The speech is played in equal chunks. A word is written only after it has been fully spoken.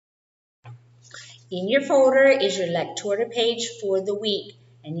In your folder is your Lectura page for the week.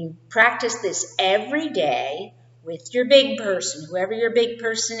 And you practice this every day with your big person, whoever your big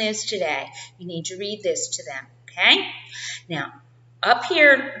person is today. You need to read this to them, okay? Now, up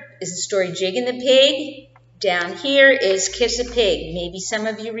here is the story Jig and the Pig. Down here is Kiss a Pig. Maybe some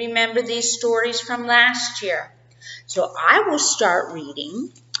of you remember these stories from last year. So I will start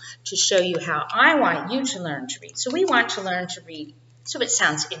reading to show you how I want you to learn to read. So we want to learn to read so it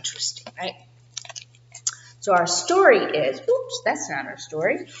sounds interesting, right? So our story is, oops, that's not our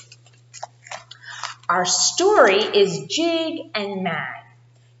story. Our story is Jig and Mag.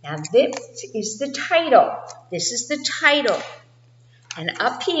 Now this is the title. This is the title. And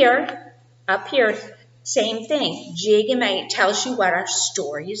up here, same thing. Jig and Mag, it tells you what our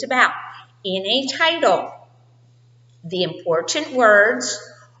story is about. In a title, the important words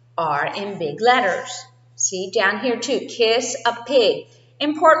are in big letters. See, down here too, kiss a pig.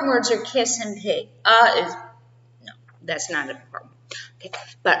 Important words are kiss and pig. No, that's not important. Okay.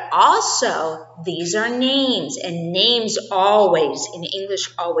 But also, these are names, and names always, in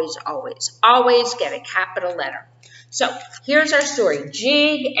English, always get a capital letter. So, here's our story,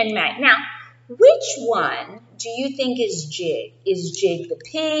 Jig and Mag. Now, which one do you think is Jig? Is Jig the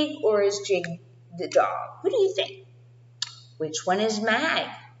pig or is Jig the dog? What do you think? Which one is Mag?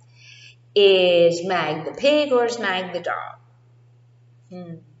 Is Mag the pig or is Mag the dog?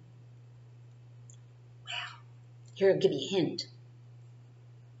 Well, here I'll give you a hint.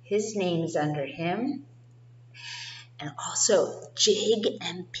 His name is under him. And also, Jig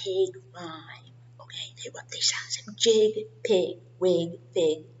and pig rhyme. Okay, they rub their sounds. Jig, pig, wig,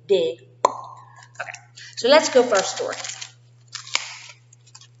 fig, dig. Okay, so let's go for our story.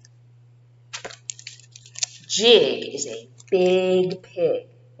 Jig is a big pig.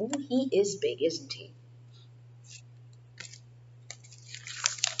 Oh, he is big, isn't he?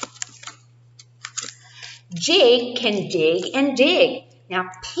 Jig can dig and dig. Now,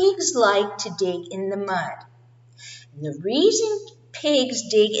 pigs like to dig in the mud. And the reason pigs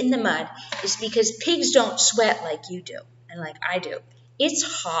dig in the mud is because pigs don't sweat like you do and like I do. It's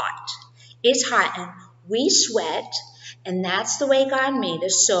hot. It's hot, and we sweat, and that's the way God made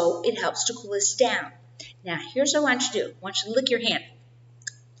us, so it helps to cool us down. Now, here's what I want you to do. I want you to lick your hand.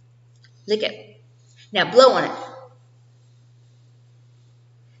 Lick it. Now, blow on it.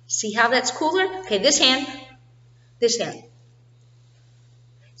 See how that's cooler? Okay, this hand. This hand.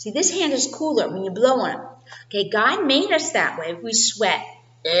 See, this hand is cooler when you blow on it. Okay, God made us that way. We sweat.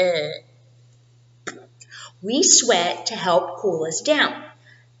 We sweat to help cool us down.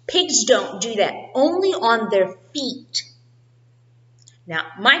 Pigs don't do that, only on their feet. Now,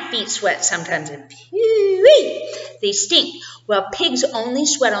 my feet sweat sometimes and they stink. Well, pigs only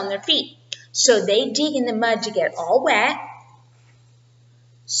sweat on their feet. So they dig in the mud to get all wet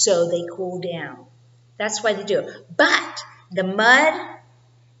so they cool down. That's why they do it. But the mud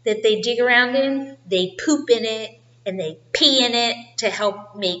that they dig around in, they poop in it and they pee in it to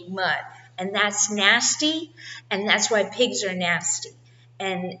help make mud. And that's nasty, and that's why pigs are nasty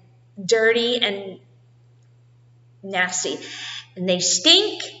and dirty and nasty. And they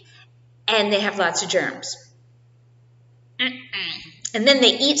stink, and they have lots of germs. And then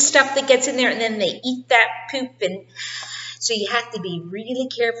they eat stuff that gets in there, and then they eat that poop. And so you have to be really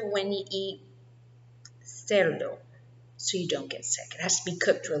careful when you eat cerdo so you don't get sick. It has to be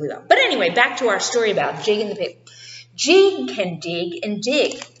cooked really well. But anyway, back to our story about Jig and the pig. Jig can dig and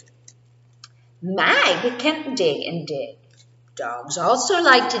dig. Mag can dig and dig. Dogs also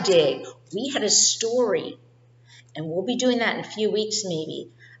like to dig. We had a story, and we'll be doing that in a few weeks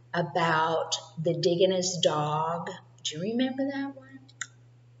maybe, about the diggingest dog. Do you remember that one?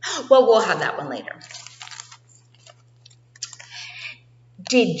 Well, we'll have that one later.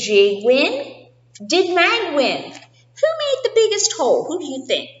 Did Jig win? Did Mag win? Who made the biggest hole? Who do you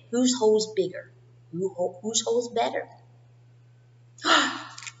think? Whose hole's bigger? Whose hole's better?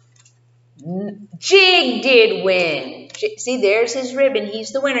 Jig did win. See, there's his ribbon.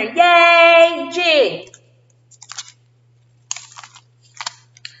 He's the winner. Yay, Jig!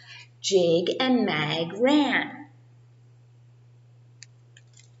 Jig and Mag ran.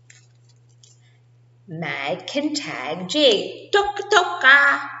 Mag can tag Jig. Toka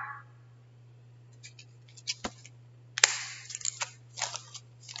toka.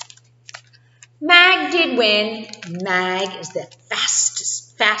 Mag did win. Mag is the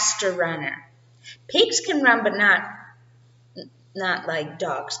faster runner. Pigs can run, but not like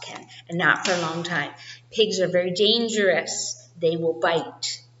dogs can, and not for a long time. Pigs are very dangerous. They will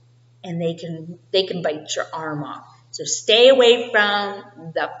bite, and they can bite your arm off. So stay away from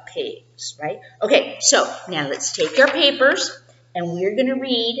the pigs, right? Okay, so now let's take our papers, and we're going to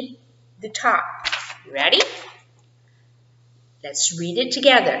read the top. Ready? Let's read it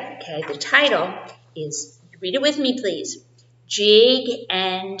together. Okay, the title is, read it with me please, Jig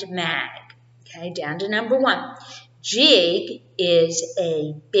and Mag. Okay, down to number 1. Jig is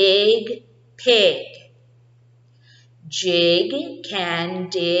a big pig. Jig can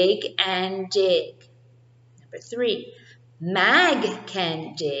dig and dig. Number 3, Mag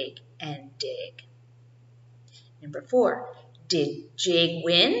can dig and dig. Number 4, did Jig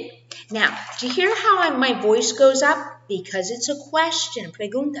win? Now, do you hear how my voice goes up? Because it's a question,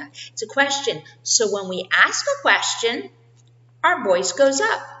 pregunta. It's a question. So when we ask a question, our voice goes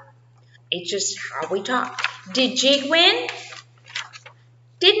up. It's just how we talk. Did Jig win?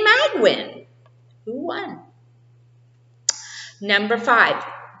 Did Mag win? Who won? Number 5,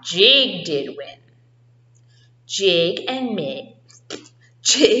 Jig did win. Jig and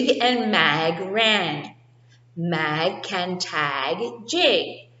Mag ran. Mag can tag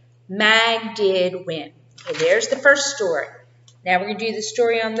Jig. Mag did win. Okay, there's the first story. Now we're going to do the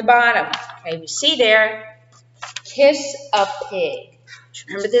story on the bottom. Okay, we see there, kiss a pig.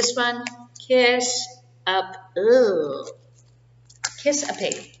 Remember this one? Kiss a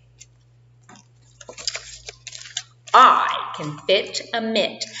pig. I can fit a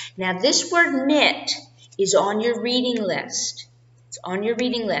mitt. Now this word mitt is on your reading list. It's on your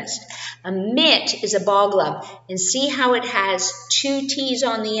reading list. A mitt is a ball glove. And see how it has 2 T's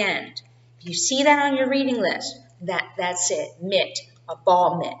on the end. If you see that on your reading list, that's it. Mitt, a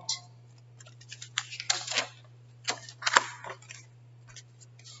ball mitt.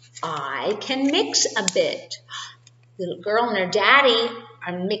 I can mix a bit. The little girl and her daddy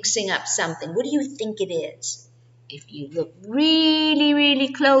are mixing up something. What do you think it is? If you look really,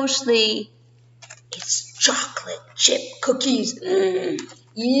 really closely, it's chocolate chip cookies.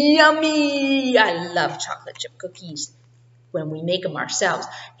 Yummy! I love chocolate chip cookies when we make them ourselves.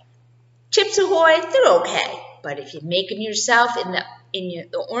 Chips Ahoy, they're okay. But if you make them yourself in the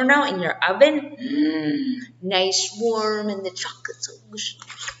horno, in your oven, nice warm and the chocolate's delicious.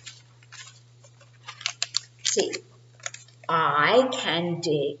 See, I can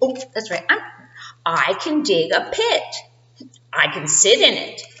dig. Oh, that's right. I can dig a pit. I can sit in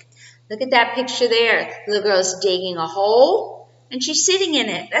it. Look at that picture there. The little girl's digging a hole, and she's sitting in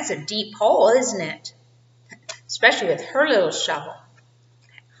it. That's a deep hole, isn't it? Especially with her little shovel.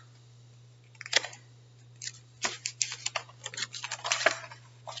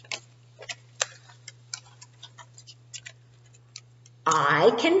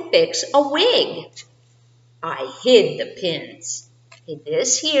 I can fix a wig. I hid the pins. Okay,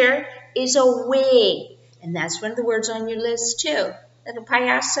 this here is a wig. And that's one of the words on your list too. Little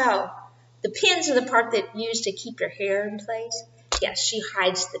payaso. The pins are the part that you use to keep your hair in place. Yes, she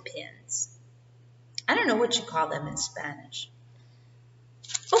hides the pins. I don't know what you call them in Spanish.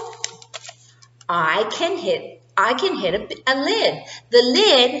 Oh, I can hit a lid. The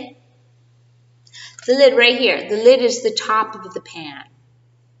lid right here. The lid is the top of the pan.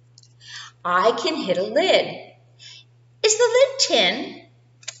 I can hit a lid. Is the lid tin?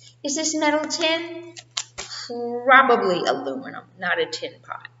 Is this metal tin? Probably aluminum, not a tin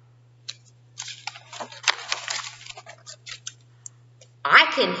pot.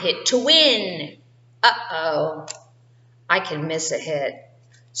 I can hit to win. Uh-oh. I can miss a hit.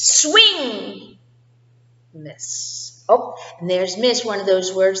 Swing. Miss. Oh, and there's miss, one of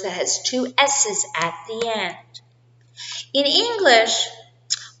those words that has 2 S's at the end. In English,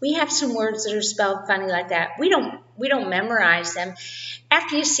 we have some words that are spelled funny like that. We don't memorize them.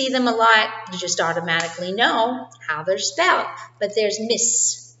 After you see them a lot, you just automatically know how they're spelled. But there's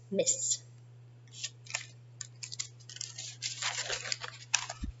miss.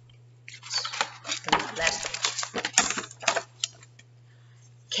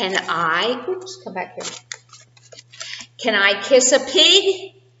 Can I, oops, come back here. Can I kiss a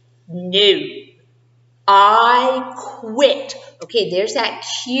pig? No. I quit. Okay, there's that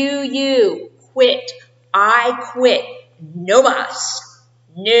Q-U, quit. I quit. No mas.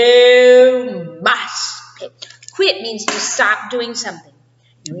 No mas. Okay. Quit means you stop doing something.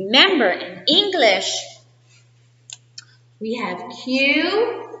 And remember, in English, we have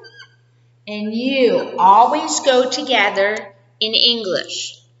Q and U. Always go together in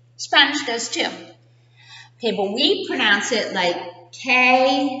English. Spanish does too. Okay, but we pronounce it like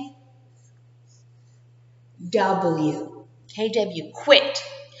K-W. KW, quit.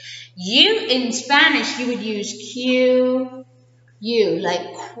 You, in Spanish, you would use Q-U,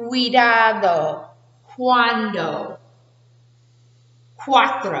 like cuidado, cuando,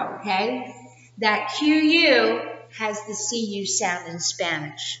 cuatro, okay? That Q-U has the C-U sound in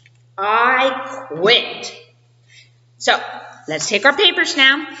Spanish. I quit. So, let's take our papers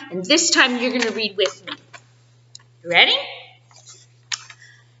now, and this time you're going to read with me. You ready?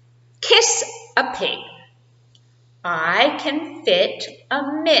 Kiss a pig. I can fit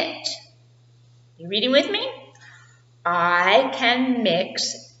a mitt. You reading with me? I can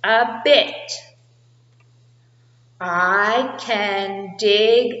mix a bit. I can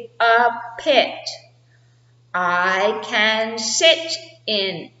dig a pit. I can sit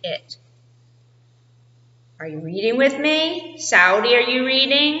in it. Are you reading with me? Saudi, are you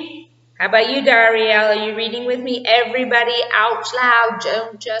reading? How about you, Dariel? Are you reading with me? Everybody out loud.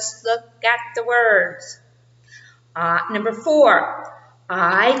 Don't just look at the words. Number 4.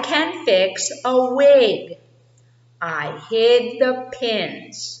 I can fix a wig. I hid the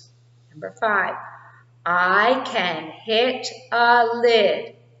pins. Number 5. I can hit a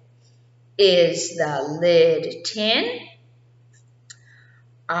lid. Is the lid tin?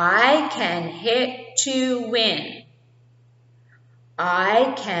 I can hit to win.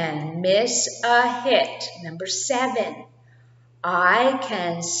 I can miss a hit. Number 7. I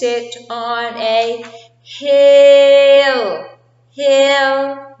can sit on a hill.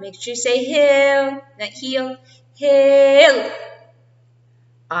 Hill. Make sure you say hill, not heel. Hill.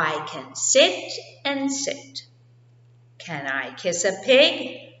 I can sit and sit. Can I kiss a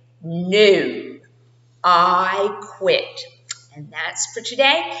pig? No. I quit. And that's for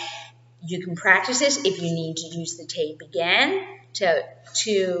today. You can practice this if you need to use the tape again to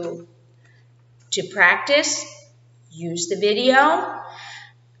practice. Use the video.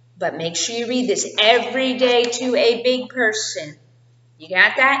 But make sure you read this every day to a big person. You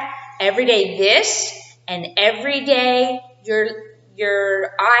got that? Every day this, and every day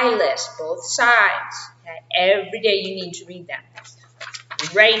your eye list, both sides. Okay? Every day you need to read that.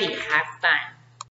 Righty, have fun.